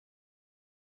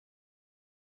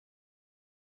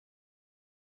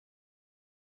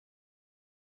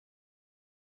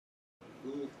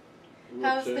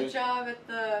How's the job at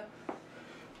the...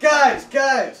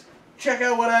 Guys! Check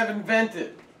out what I've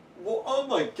invented. Well, oh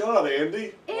my god,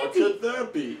 Andy. What could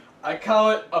that be? I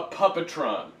call it a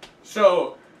Puppetron.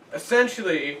 So,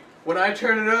 essentially, when I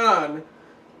turn it on,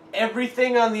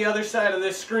 everything on the other side of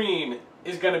this screen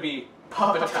is going to be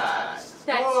puppetized.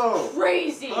 That's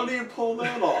crazy! How do you pull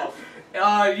that off?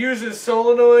 Uses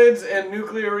solenoids and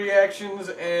nuclear reactions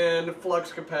and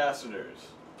flux capacitors.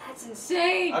 That's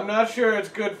insane! I'm not sure it's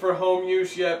good for home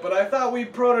use yet, but I thought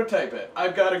we'd prototype it.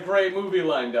 I've got a great movie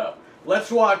lined up.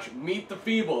 Let's watch Meet The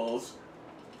Feebles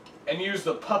and use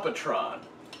the Puppetron.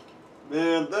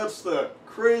 Man, that's the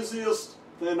craziest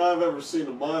thing I've ever seen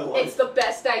in my life. It's the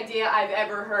best idea I've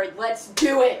ever heard. Let's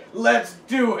do it! Let's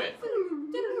do it!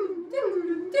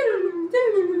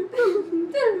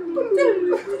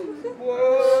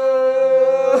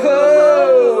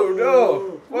 Whoa!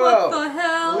 No! Wow! What the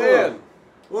hell? Man!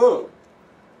 Whoa!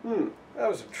 That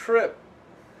was a trip.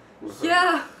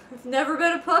 Yeah, I've never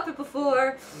been a puppet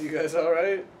before. You guys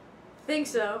alright? Think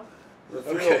so.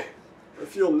 Okay. I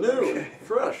feel new,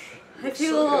 fresh. I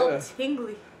feel all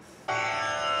tingly.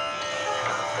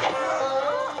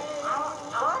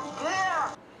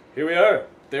 Here we are.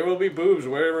 There Will Be Boobs.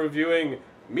 We're reviewing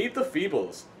Meet the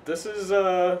Feebles. This is,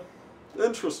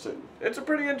 Interesting. it's a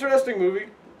pretty interesting movie.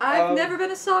 I've never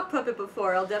been a sock puppet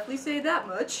before, I'll definitely say that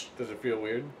much. Does it feel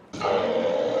weird?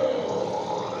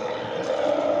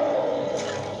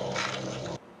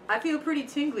 I feel pretty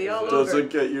tingly all over. Does it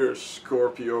get your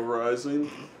Scorpio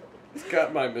rising? It's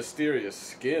got my mysterious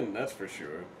skin, that's for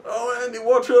sure. Oh, Andy,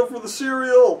 watch out for the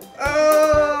cereal!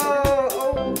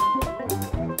 Oh!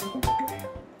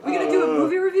 We gonna do a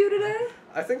movie review today?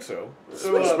 I think so.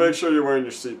 Just make sure you're wearing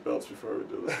your seatbelts before we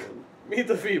do this one. Meet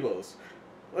the Feebles.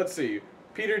 Let's see.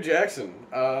 Peter Jackson.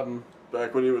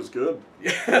 Back when he was good.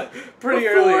 Yeah, pretty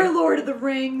Before early. Lord of the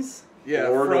Rings. Yeah,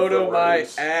 Lord of the Frodo my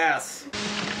Rings. ass.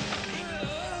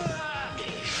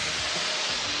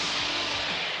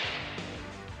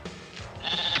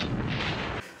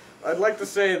 I'd like to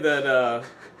say that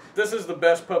this is the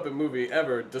best puppet movie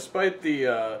ever, despite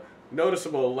the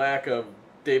noticeable lack of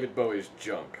David Bowie's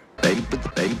junk.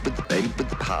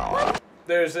 Power.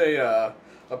 There's a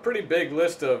pretty big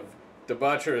list of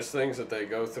debaucherous things that they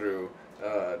go through.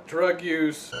 Drug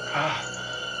use.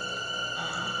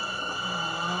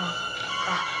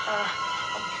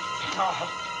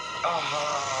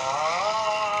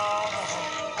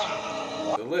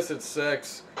 Illicit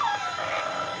sex.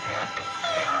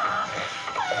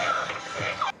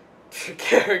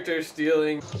 Character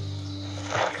stealing.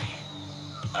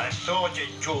 I thought it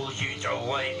told you to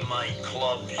wipe my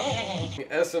clubs.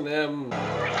 S&M.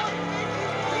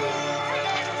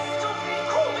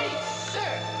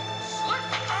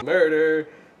 Murder.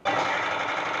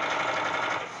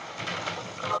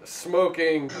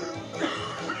 Smoking.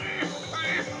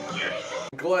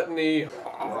 Gluttony.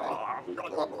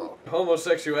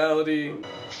 Homosexuality.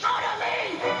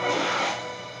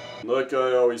 Like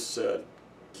I always said,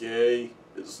 gay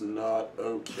is not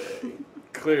okay.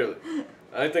 Clearly.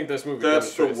 I think this movie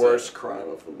That's the demonstrates worst crime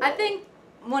of them all. I think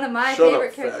one of my Shut favorite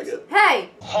up, characters. faggot. Hey!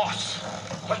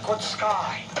 Hot, liquid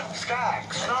sky,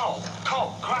 skag, snow,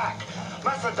 coke, crack,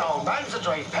 methadone,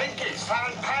 benzodrine, pinky,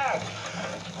 sandpad,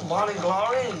 morning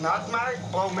glory, nutmeg,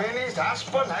 blow minis,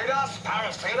 aspirin, ADOS,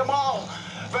 paracetamol,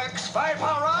 Vicks, vapor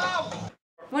rub.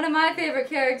 One of my favorite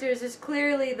characters is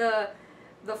clearly the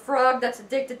frog that's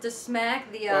addicted to smack,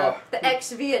 the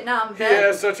ex-Vietnam vet. He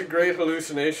has such a great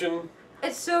hallucination.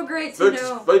 It's so great to Vicks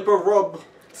know. vapor rub.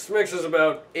 This mixes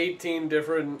about 18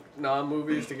 different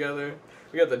non-movies together.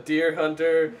 We got the Deer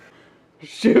Hunter.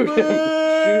 Shoot him. Shoot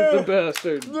the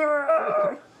bastard.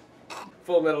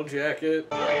 Full Metal Jacket.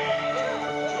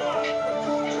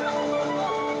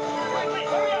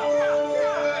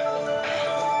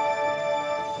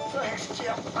 Thanks,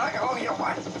 Jim. I owe you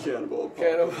one.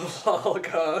 Cannibal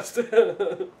Holocaust.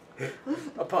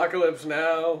 Apocalypse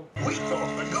Now. We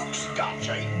thought the goose got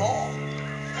you all.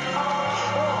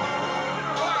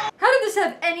 How did this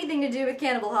have anything to do with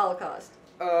Cannibal Holocaust?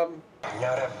 Not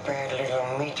a bad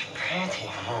little meat patty.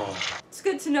 It's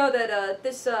good to know that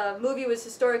this movie was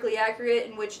historically accurate,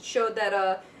 in which it showed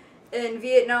that in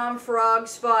Vietnam,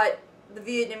 frogs fought the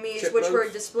Vietnamese, which were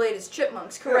Chipmunks? displayed as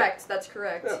chipmunks. Correct, that's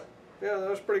correct. Yeah, that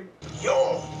was pretty...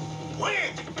 You're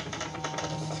weird.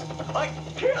 I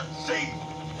can't see,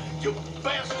 you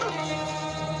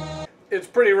bastards. It's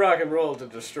pretty rock and roll to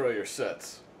destroy your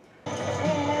sets.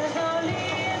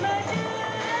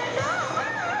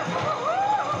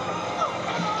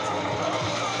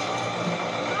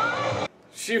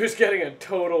 She was getting a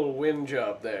total wind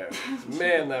job there.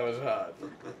 Man, that was hot.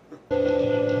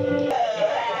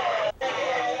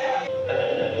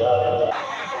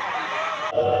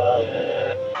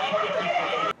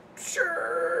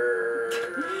 Sure.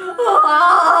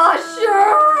 Ah,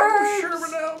 sure.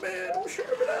 Sherman out, man.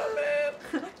 Sherman out,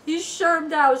 man. He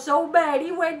shermed out so bad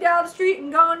he went down the street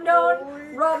and gone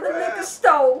down, robbed the liquor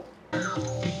store.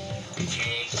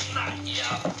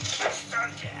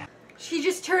 She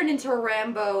just turned into a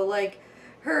Rambo. Like,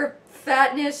 her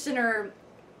fatness and her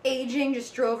aging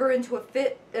just drove her into a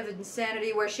fit of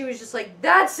insanity where she was just like,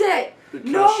 that's it! Because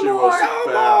No she more! was No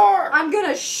fat. more! I'm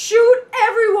gonna shoot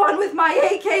everyone with my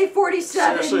AK-47!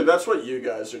 Seriously, that's what you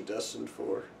guys are destined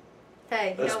for.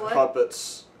 Hey, you As know what?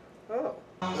 puppets. Oh.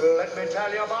 Let me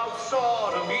tell you about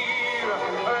sodomy. You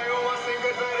must think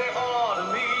it very hard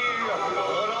of me.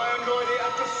 But I enjoy the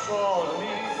act of sodomy.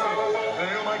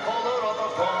 You might call it up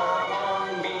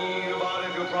upon me. But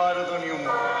if you tried it, then you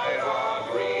might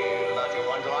agree that you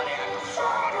enjoy the act of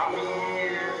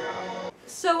sodomy.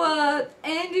 So,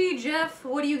 Andy, Jeff,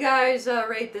 what do you guys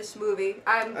rate this movie?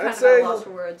 I'm kind I'd of say at a loss for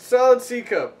words. solid C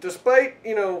cup. Despite,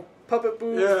 you know, puppet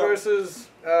boobs Yeah. versus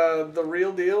the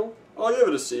real deal. I'll give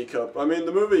it a C cup. I mean,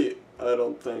 the movie, I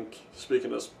don't think,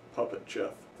 speaking as Puppet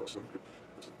Jeff,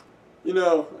 you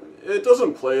know, it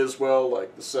doesn't play as well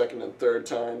like the second and third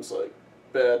times, like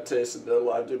Bad Taste and Dead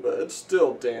Alive do, but it's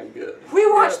still damn good. We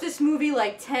watched this movie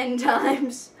like 10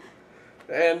 times.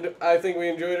 And I think we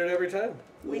enjoyed it every time.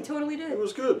 We totally did. It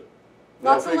was good.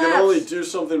 Lots now, of if we can laughs. only do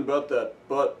something about that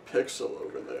butt pixel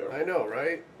over there. I know,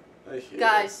 right? I hate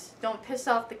Guys, don't piss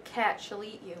off the cat. She'll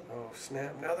eat you. Oh,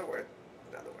 snap. Now that we're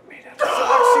made out of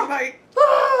socks, she might...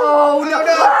 Oh, no. Oh, no! You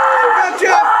got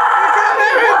Jeff! You got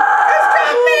Aaron! It's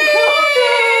got me!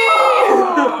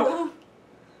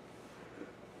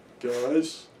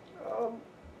 Guys,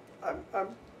 I'm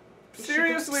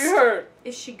seriously hurt.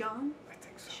 Is she gone? I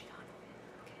think so. Is she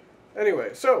gone?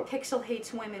 Anyway, so... Pixel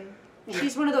hates women.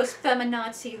 She's one of those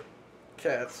feminazi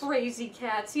Cats. crazy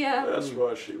cats, yeah. that's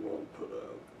why she won't put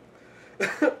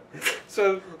out.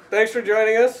 So, thanks for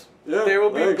joining us. Yeah, There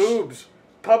will thanks. be Boobs.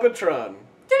 Puppetron.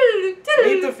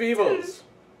 Meet the Feebles.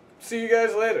 See you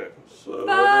guys later. So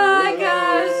Bye,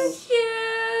 guys.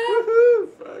 Yeah. Woohoo!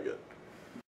 Faggot.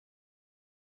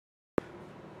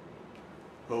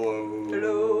 Hello.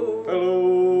 Hello.